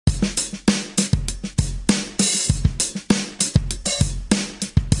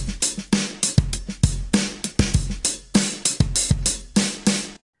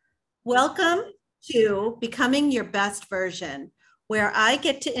Welcome to Becoming Your Best Version, where I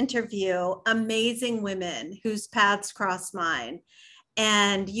get to interview amazing women whose paths cross mine.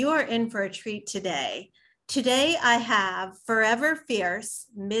 And you are in for a treat today. Today, I have Forever Fierce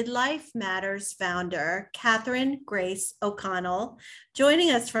Midlife Matters founder, Catherine Grace O'Connell,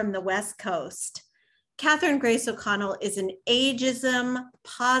 joining us from the West Coast. Catherine Grace O'Connell is an ageism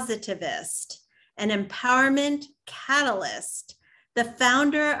positivist, an empowerment catalyst, the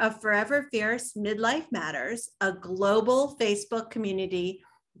founder of Forever Fierce Midlife Matters, a global Facebook community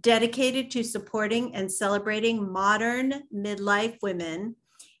dedicated to supporting and celebrating modern midlife women,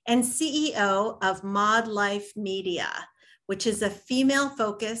 and CEO of Mod Life Media, which is a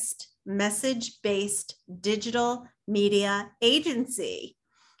female-focused, message-based digital media agency.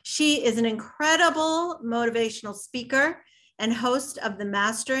 She is an incredible motivational speaker and host of the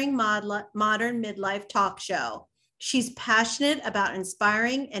Mastering Modern Midlife talk show. She's passionate about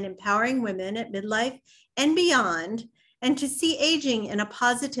inspiring and empowering women at midlife and beyond, and to see aging in a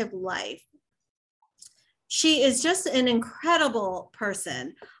positive life. She is just an incredible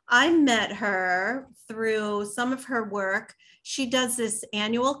person. I met her through some of her work. She does this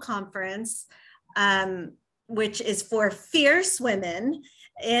annual conference, which is for fierce women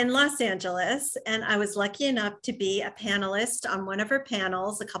in Los Angeles. And I was lucky enough to be a panelist on one of her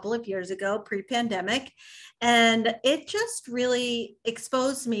panels a couple of years ago, pre-pandemic. And it just really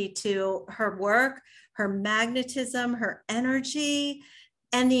exposed me to her work, her magnetism, her energy,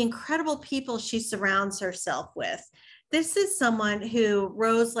 and the incredible people she surrounds herself with. This is someone who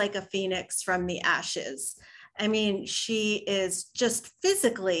rose like a phoenix from the ashes. I mean, she is just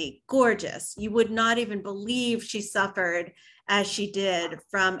physically gorgeous. You would not even believe she suffered as she did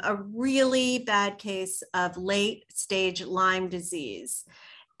from a really bad case of late stage Lyme disease.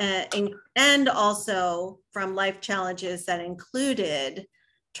 And also from life challenges that included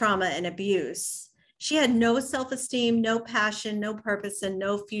trauma and abuse. She had no self-esteem, no passion, no purpose, and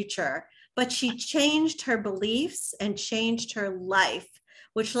no future, but she changed her beliefs and changed her life,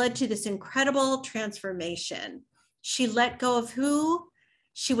 which led to this incredible transformation. She let go of who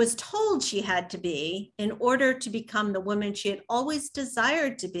she was told she had to be in order to become the woman she had always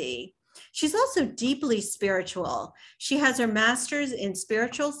desired to be. She's also deeply spiritual. She has her master's in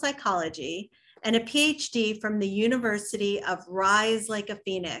spiritual psychology and a PhD from the University of Rise Like a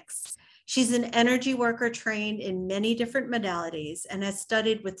Phoenix. She's an energy worker trained in many different modalities and has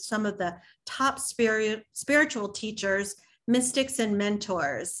studied with some of the top spiritual teachers, mystics, and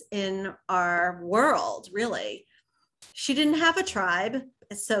mentors in our world, really. She didn't have a tribe,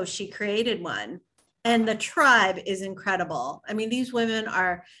 so she created one. And the tribe is incredible. I mean, these women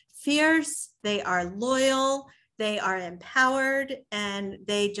are fierce, they are loyal, they are empowered, and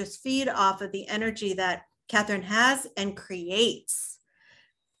they just feed off of the energy that Catherine has and creates.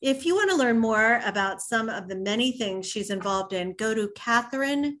 If you want to learn more about some of the many things she's involved in, go to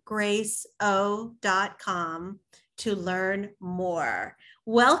catherinegraceO.com to learn more.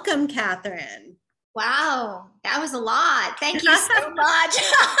 Welcome, Catherine. Wow, that was a lot. Thank you so much.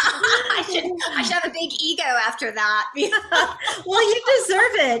 I should have a big ego after that. Well, you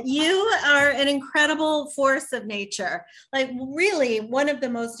deserve it. You are an incredible force of nature. Like really one of the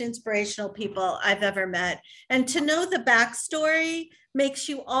most inspirational people I've ever met. And to know the backstory makes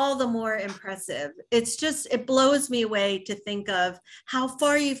you all the more impressive. It blows me away to think of how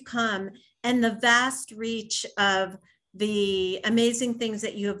far you've come and the vast reach of the amazing things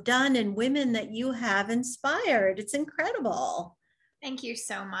that you have done and women that you have inspired. It's incredible. Thank you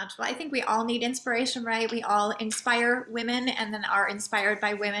so much. Well, I think we all need inspiration, right? We all inspire women and then are inspired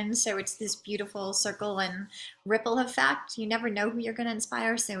by women. So it's this beautiful circle and ripple effect. You never know who you're going to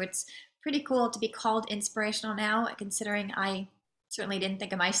inspire. So it's pretty cool to be called inspirational now, considering I certainly didn't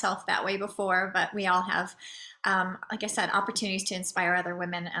think of myself that way before, but we all have, like I said, opportunities to inspire other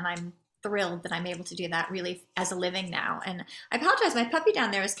women. And I'm thrilled that I'm able to do that really as a living now. And I apologize, my puppy down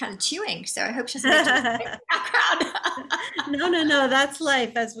there is kind of chewing, so I hope she doesn't make too much background. No, that's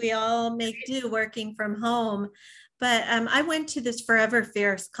life as we all make do working from home. But I went to this Forever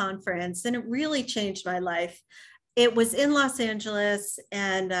Fierce conference and it really changed my life. It was in Los Angeles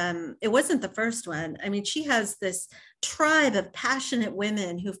and it wasn't the first one. I mean, she has this tribe of passionate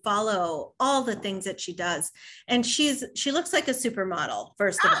women who follow all the things that she does. And she looks like a supermodel,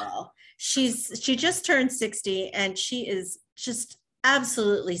 first of all. She just turned 60 and she is just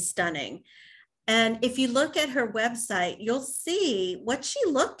absolutely stunning. And if you look at her website, you'll see what she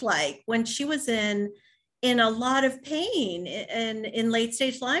looked like when she was in a lot of pain and in late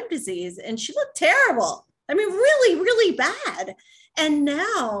stage Lyme disease. And she looked terrible. I mean, really, really bad. And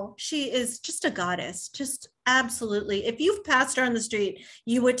now she is just a goddess, just absolutely. If you've passed her on the street,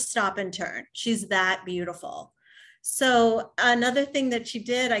 you would stop and turn. She's that beautiful. So, another thing that she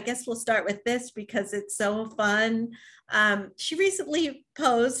did, I guess we'll start with this because it's so fun. She recently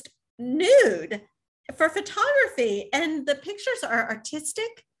posed nude for photography, and the pictures are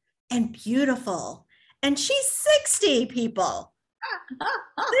artistic and beautiful. And she's 60, people.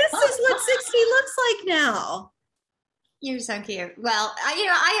 This is what 60 looks like now. You're so cute. Well,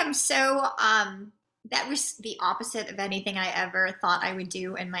 I am so that was the opposite of anything I ever thought I would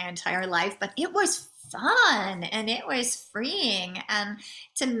do in my entire life, but it was fun and it was freeing, and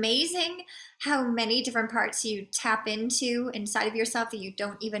it's amazing how many different parts you tap into inside of yourself that you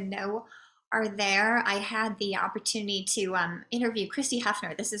don't even know are there. I had the opportunity to interview Christy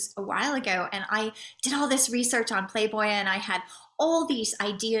Hefner. This is a while ago, and I did all this research on Playboy, and I had all these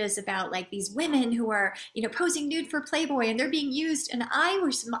ideas about like these women who are posing nude for Playboy and they're being used, and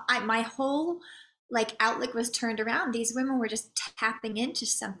my whole like outlook was turned around. These women were just tapping into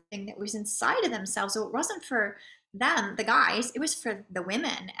something that was inside of themselves, so it wasn't for them, the guys, it was for the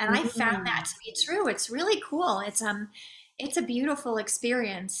women, and I found that to be true. It's really cool. It's a beautiful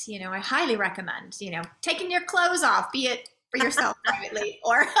experience. I highly recommend taking your clothes off, be it for yourself privately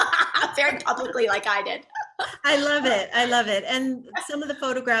or very publicly like I did. I love it. I love it. And some of the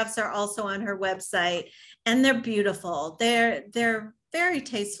photographs are also on her website, and they're beautiful. They're very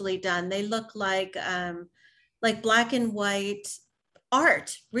tastefully done. They look like black and white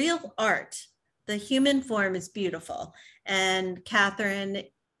art, real art. The human form is beautiful. And Catherine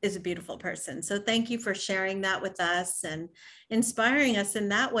is a beautiful person. So thank you for sharing that with us and inspiring us in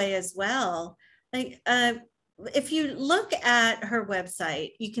that way as well. Like, if you look at her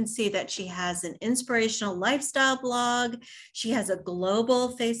website, you can see that she has an inspirational lifestyle blog. She has a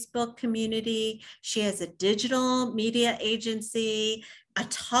global Facebook community. She has a digital media agency, a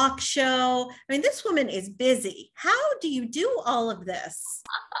talk show. I mean, this woman is busy. How do you do all of this?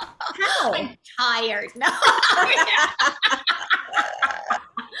 How? I'm tired. No.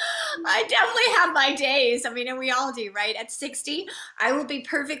 I definitely have my days. I mean, and we all do, right? At 60, I will be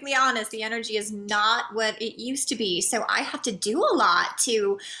perfectly honest, the energy is not what it used to be. So I have to do a lot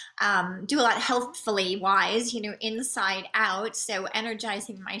to do a lot healthfully wise, inside out. So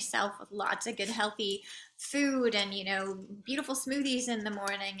energizing myself with lots of good, healthy food and, beautiful smoothies in the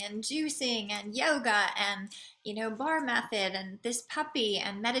morning and juicing and yoga and, bar method and this puppy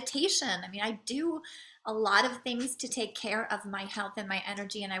and meditation. I mean, I do a lot of things to take care of my health and my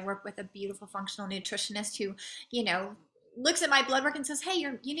energy. And I work with a beautiful functional nutritionist who, looks at my blood work and says, hey,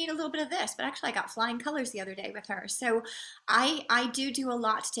 you need a little bit of this. But actually I got flying colors the other day with her. So I do a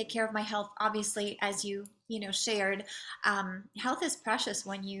lot to take care of my health. Obviously, as you shared, health is precious.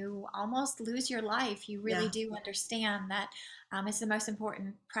 When you almost lose your life, you really do understand that it's the most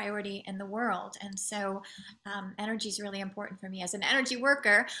important priority in the world. And so energy is really important for me. As an energy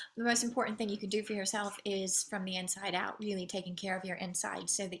worker, the most important thing you can do for yourself is from the inside out, really taking care of your inside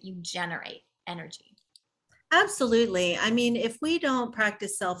so that you generate energy. Absolutely. I mean, if we don't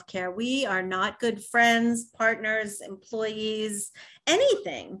practice self-care, we are not good friends, partners, employees,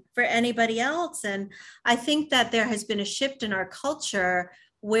 anything for anybody else. And I think that there has been a shift in our culture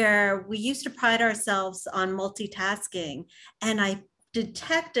where we used to pride ourselves on multitasking. And I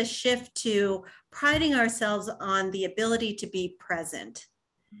detect a shift to priding ourselves on the ability to be present.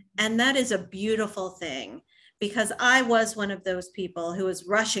 And that is a beautiful thing, because I was one of those people who was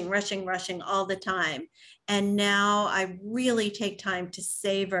rushing, rushing, rushing all the time. And now I really take time to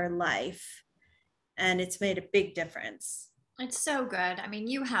savor life. And it's made a big difference. It's so good. I mean,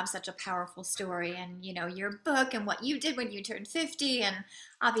 you have such a powerful story, and your book and what you did when you turned 50, and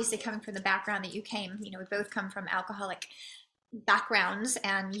obviously coming from the background that you came, we both come from alcoholic backgrounds,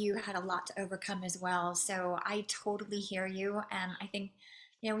 and you had a lot to overcome as well. So I totally hear you, and I think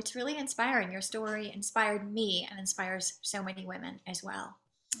it's really inspiring. Your story inspired me and inspires so many women as well.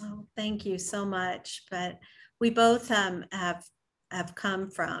 Oh, thank you so much. But we both have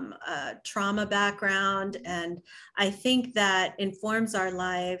come from a trauma background, and I think that informs our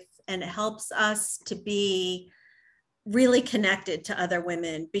life and it helps us to be really connected to other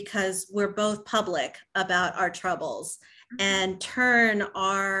women, because we're both public about our troubles and turn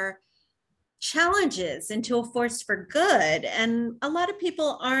our challenges into a force for good. And a lot of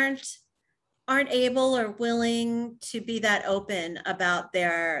people aren't able or willing to be that open about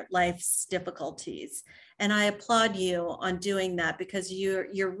their life's difficulties. And I applaud you on doing that, because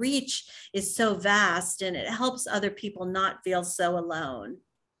your reach is so vast and it helps other people not feel so alone.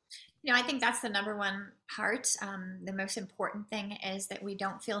 I think that's the number one part. The most important thing is that we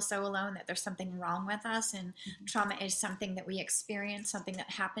don't feel so alone, that there's something wrong with us. And trauma is something that we experience, something that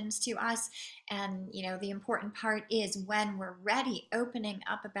happens to us. And, the important part is when we're ready, opening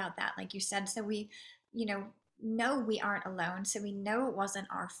up about that, like you said, so we, you know we aren't alone, so we know it wasn't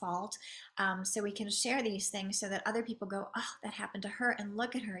our fault, so we can share these things so that other people go, oh, that happened to her, and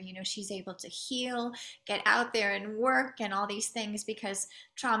look at her, she's able to heal, get out there and work and all these things, because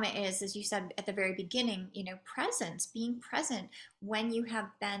trauma is, as you said at the very beginning, presence, being present. When you have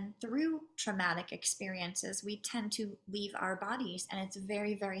been through traumatic experiences, we tend to leave our bodies, and it's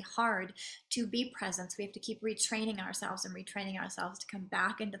very, very hard to be present. So we have to keep retraining ourselves and retraining ourselves to come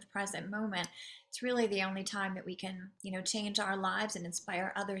back into the present moment. It's really the only time that we can, change our lives and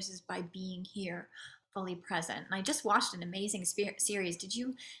inspire others, is by being here, fully present. And I just watched an amazing series. Did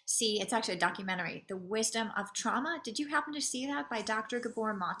you see? It's actually a documentary, The Wisdom of Trauma. Did you happen to see that, by Dr.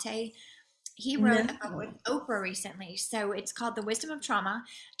 Gabor Mate? He wrote a book with No. Oprah recently. So it's called The Wisdom of Trauma.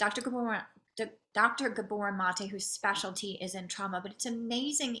 Dr. Gabor Mate, whose specialty is in trauma, but it's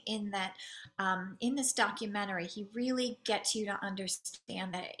amazing in that in this documentary, he really gets you to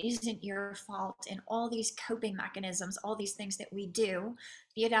understand that it isn't your fault, and all these coping mechanisms, all these things that we do,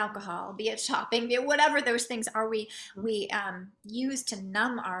 be it alcohol, be it shopping, be it whatever those things are, we use to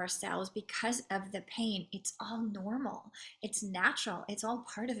numb ourselves because of the pain. It's all normal. It's natural. It's all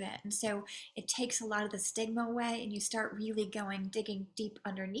part of it. And so it takes a lot of the stigma away, and you start really digging deep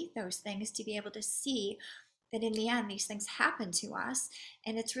underneath those things to be able to see that in the end, these things happen to us.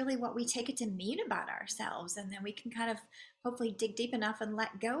 And it's really what we take it to mean about ourselves. And then we can kind of hopefully dig deep enough and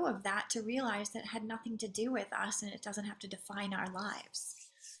let go of that to realize that it had nothing to do with us, and it doesn't have to define our lives.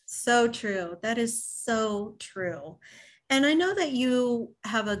 So true. That is so true. And I know that you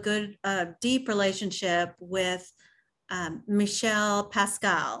have a good, deep relationship with Michel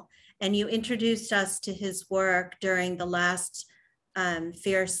Pascal, and you introduced us to his work during the last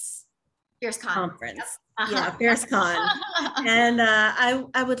Fierce Fierce Con. conference. Yep. Uh-huh. Yeah, Fierce Con. And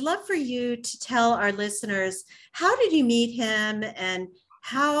I would love for you to tell our listeners, how did you meet him, and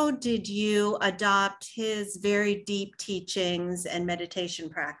how did you adopt his very deep teachings and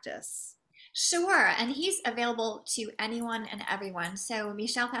meditation practice? Sure, and he's available to anyone and everyone. So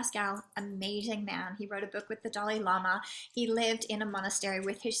Michel Pascal, amazing man. He wrote a book with the Dalai Lama. He lived in a monastery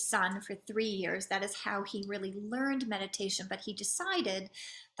with his son for 3 years. That is how he really learned meditation. But he decided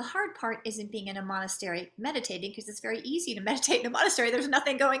the hard part isn't being in a monastery meditating, because it's very easy to meditate in a monastery. There's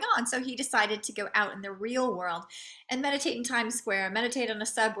nothing going on. So he decided to go out in the real world and meditate in Times Square, meditate on a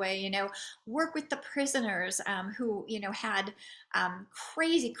subway, work with the prisoners who, had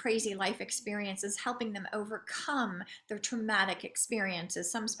crazy life experiences, helping them overcome their traumatic experiences.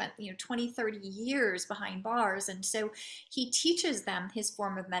 Some spent 20, 30 years behind bars. And so he teaches them his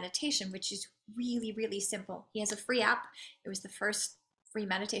form of meditation, which is really, really simple. He has a free app. It was the first free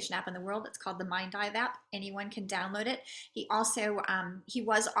meditation app in the world. It's called the Mind Dive app. Anyone can download it. He also, he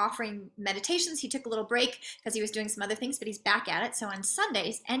was offering meditations. He took a little break because he was doing some other things, but he's back at it. So on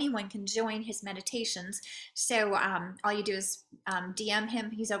Sundays, anyone can join his meditations. So all you do is DM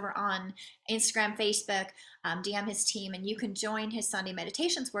him. He's over on Instagram, Facebook, DM his team, and you can join his Sunday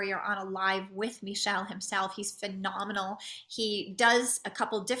meditations where you're on a live with Michel himself. He's phenomenal. He does a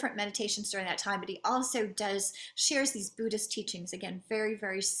couple different meditations during that time, but he also shares these Buddhist teachings. Again, very,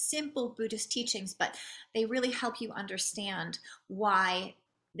 very simple Buddhist teachings, but they really help you understand why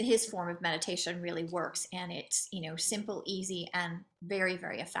his form of meditation really works. And it's, simple, easy, and very,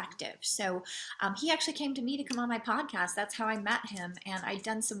 very effective. So he actually came to me to come on my podcast. That's how I met him. And I'd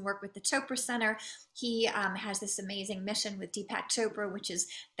done some work with the Chopra Center. He has this amazing mission with Deepak Chopra, which is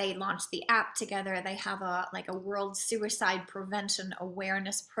they launched the app together. They have a world suicide prevention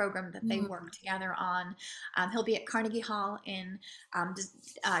awareness program that they work together on. He'll be at Carnegie Hall in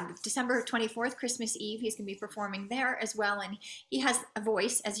December 24th, Christmas Eve. He's going to be performing there as well. And he has a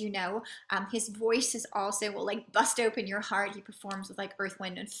voice, as you know. His voice is also will bust open your heart. He performs with Earth,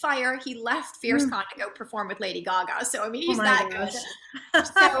 Wind, and Fire. He left Fierce Con to go perform with Lady Gaga. So, I mean, he's that good.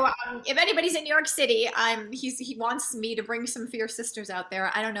 So, if anybody's in New York City, he wants me to bring some Fierce sisters out there.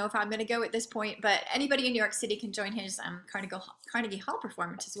 I don't know if I'm going to go at this point, but anybody in New York City can join his Carnegie Hall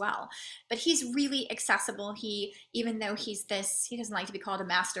performance as well. But he's really accessible. Even though he doesn't like to be called a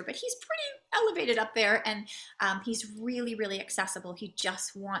master, but he's pretty elevated up there, and he's really, really accessible. He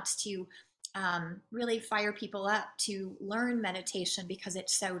just wants to really fire people up to learn meditation because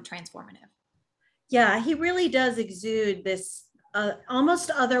it's so transformative. Yeah, he really does exude this almost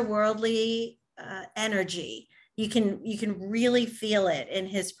otherworldly energy. You can really feel it in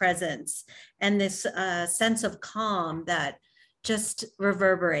his presence, and this sense of calm that just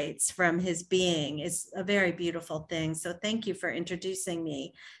reverberates from his being is a very beautiful thing. So thank you for introducing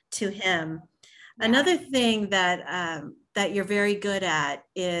me to him. Yeah. Another thing that you're very good at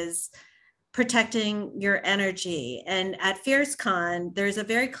is protecting your energy. And at FierceCon, there's a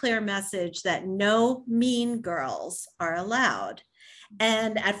very clear message that no mean girls are allowed.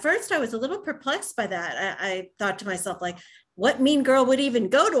 And at first, I was a little perplexed by that. I thought to myself, like, what mean girl would even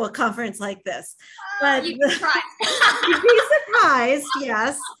go to a conference like this? But You'd be you'd surprised. be surprised,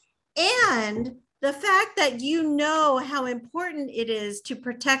 yes. And the fact that you know how important it is to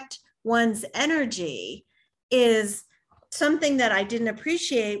protect one's energy is something that I didn't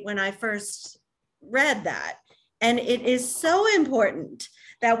appreciate when I first read that. And it is so important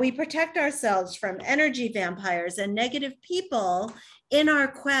that we protect ourselves from energy vampires and negative people in our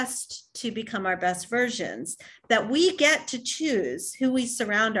quest to become our best versions, that we get to choose who we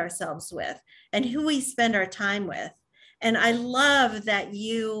surround ourselves with and who we spend our time with. And I love that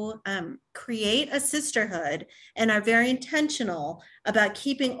you create a sisterhood and are very intentional about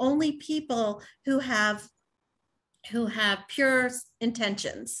keeping only people who have pure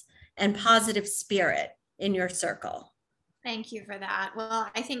intentions and positive spirit in your circle. Thank you for that. Well,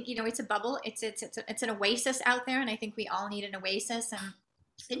 I think, it's a bubble. It's an oasis out there, and I think we all need an oasis. And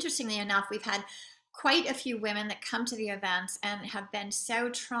interestingly enough, we've had quite a few women that come to the events and have been so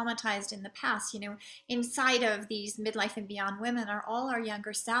traumatized in the past. Inside of these midlife and beyond women are all our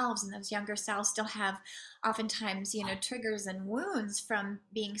younger selves, and those younger selves still have oftentimes, triggers and wounds from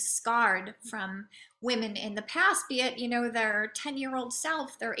being scarred from women in the past, be it, their 10-year-old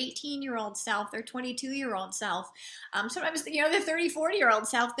self, their 18-year-old self, their 22-year-old self. Sometimes, their 30, 40-year-old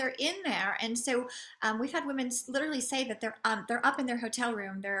self, they're in there. And so we've had women literally say that they're up in their hotel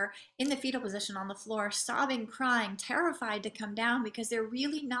room, they're in the fetal position on the floor, sobbing, crying, terrified to come down because they're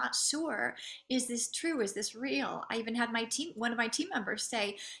really not sure, is this true? Is this real? I even had one of my team members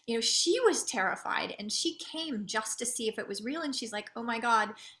say, she was terrified and she came just to see if it was real. And she's like, oh my God,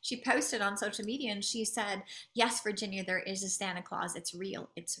 she posted on social media and she said, yes, Virginia, there is a Santa Claus. It's real.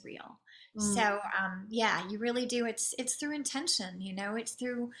 It's real. Mm. So, yeah, you really do. It's through intention, it's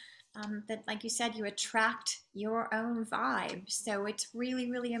through that, like you said, you attract your own vibe. So it's really,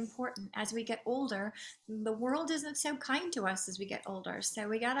 really important as we get older. The world isn't so kind to us as we get older. So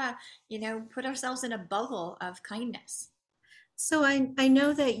we gotta, put ourselves in a bubble of kindness. So I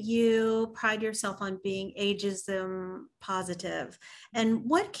know that you pride yourself on being ageism positive. And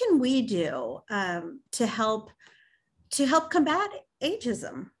what can we do to help combat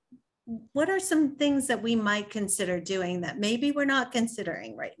ageism? What are some things that we might consider doing that maybe we're not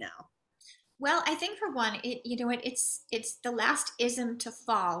considering right now? Well, I think for one, it's the last ism to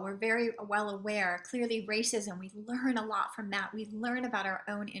fall. We're very well aware. Clearly, racism. We learn a lot from that. We learn about our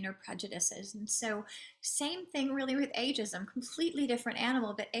own inner prejudices, and so same thing really with ageism. Completely different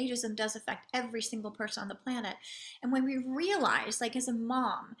animal, but ageism does affect every single person on the planet. And when we realize, like as a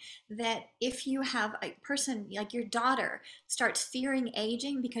mom, that if you have a person like your daughter starts fearing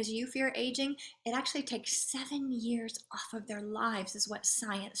aging because you fear aging, it actually takes 7 years off of their lives, is what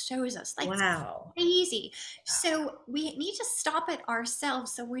science shows us. Like Wow. crazy. So we need to stop it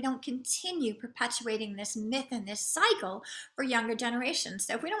ourselves so we don't continue perpetuating this myth and this cycle for younger generations.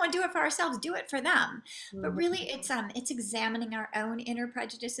 So if we don't want to do it for ourselves, do it for them. But Mhm. really, it's examining our own inner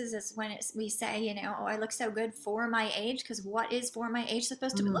prejudices. Is when we say, oh, I look so good for my age, because what is for my age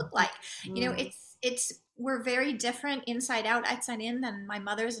supposed to Mm, look like? mm. It's we're very different inside out, outside in than my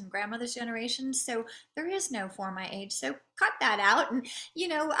mother's and grandmother's generation. So there is no for my age. So cut that out. And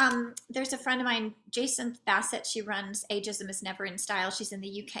there's a friend of mine, Jason Bassett. She runs Ageism is Never in Style. She's in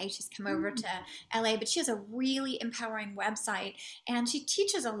the UK. She's come over to LA, but she has a really empowering website, and she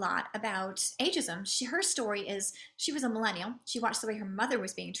teaches a lot about ageism. Her story is she was a millennial. She watched the way her mother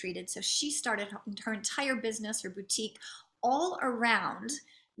was being treated, so she started her entire business, her boutique, all around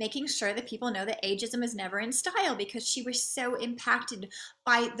making sure that people know that ageism is never in style, because she was so impacted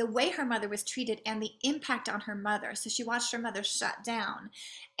by the way her mother was treated and the impact on her mother. So she watched her mother shut down,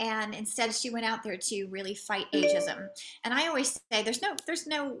 and instead she went out there to really fight ageism. And I always say there's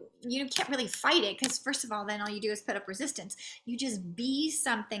no you can't really fight it, because first of all, then all you do is put up resistance. You just be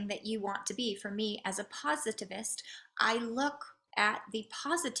something that you want to be. For me, as a positivist, I look at the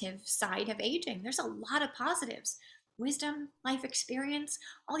positive side of aging. There's a lot of positives: wisdom, life experience,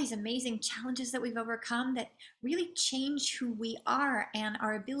 all these amazing challenges that we've overcome that really change who we are and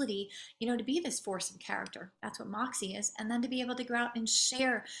our ability, to be this force of character. That's what Moxie is. And then to be able to go out and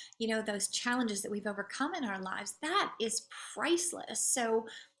share, those challenges that we've overcome in our lives, that is priceless. So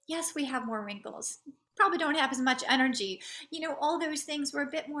yes, we have more wrinkles. Probably don't have as much energy. All those things were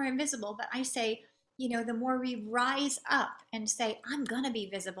a bit more invisible, but I say, the more we rise up and say, I'm going to be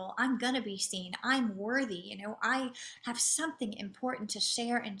visible, I'm going to be seen, I'm worthy, I have something important to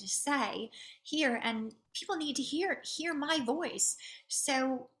share and to say here, and people need to hear my voice.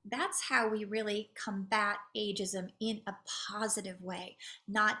 So that's how we really combat ageism in a positive way,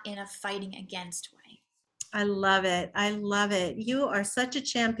 not in a fighting against way. I love it. I love it. You are such a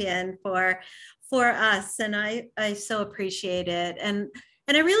champion for us, and I so appreciate it. And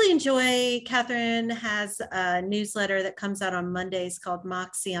I really enjoy. Catherine has a newsletter that comes out on Mondays called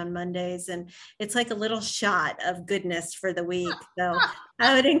Moxie on Mondays, and it's like a little shot of goodness for the week. So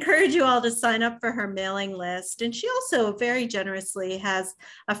I would encourage you all to sign up for her mailing list. And she also very generously has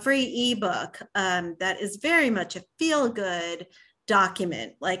a free ebook that is very much a feel good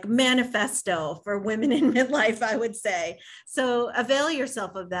document, like manifesto for women in midlife, I would say. So avail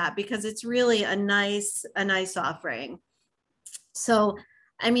yourself of that because it's really a nice offering. So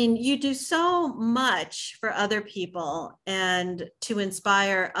I mean, you do so much for other people and to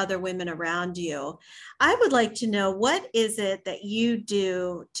inspire other women around you. I would like to know, what is it that you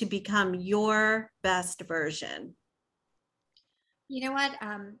do to become your best version? You know what?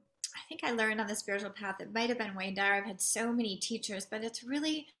 I think I learned on the spiritual path. It might have been Wayne Dyer. I've had so many teachers, but it's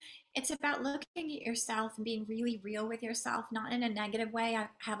about looking at yourself and being really real with yourself, not in a negative way. I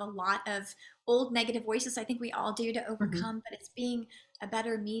have a lot of old negative voices. I think we all do to Mhm. overcome, but it's being a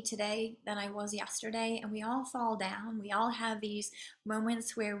better me today than I was yesterday. And we all fall down. We all have these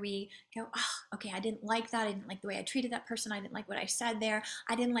moments where we go, oh, okay, I didn't like that. I didn't like the way I treated that person. I didn't like what I said there.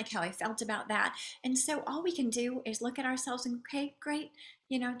 I didn't like how I felt about that. And so all we can do is look at ourselves and, okay, great.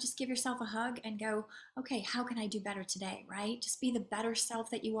 Just give yourself a hug and go, okay, how can I do better today, right? Just be the better self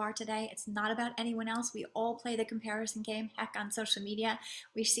that you are today. It's not about anyone else. We all play the comparison game. Heck, on social media,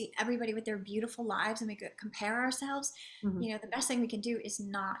 we see everybody with their beautiful lives and we compare ourselves. Mhm. The best thing we can do is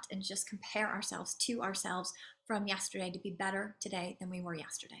not and just compare ourselves to ourselves from yesterday to be better today than we were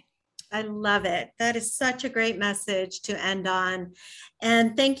yesterday. I love it. That is such a great message to end on.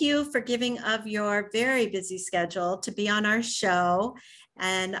 And thank you for giving of your very busy schedule to be on our show.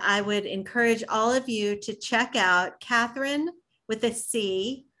 And I would encourage all of you to check out Catherine with a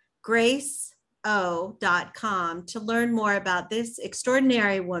C, GraceO.com to learn more about this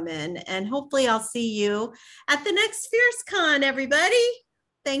extraordinary woman. And hopefully I'll see you at the next Fierce Con, everybody.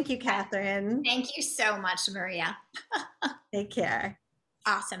 Thank you, Catherine. Thank you so much, Maria. Take care.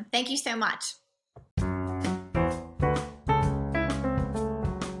 Awesome. Thank you so much.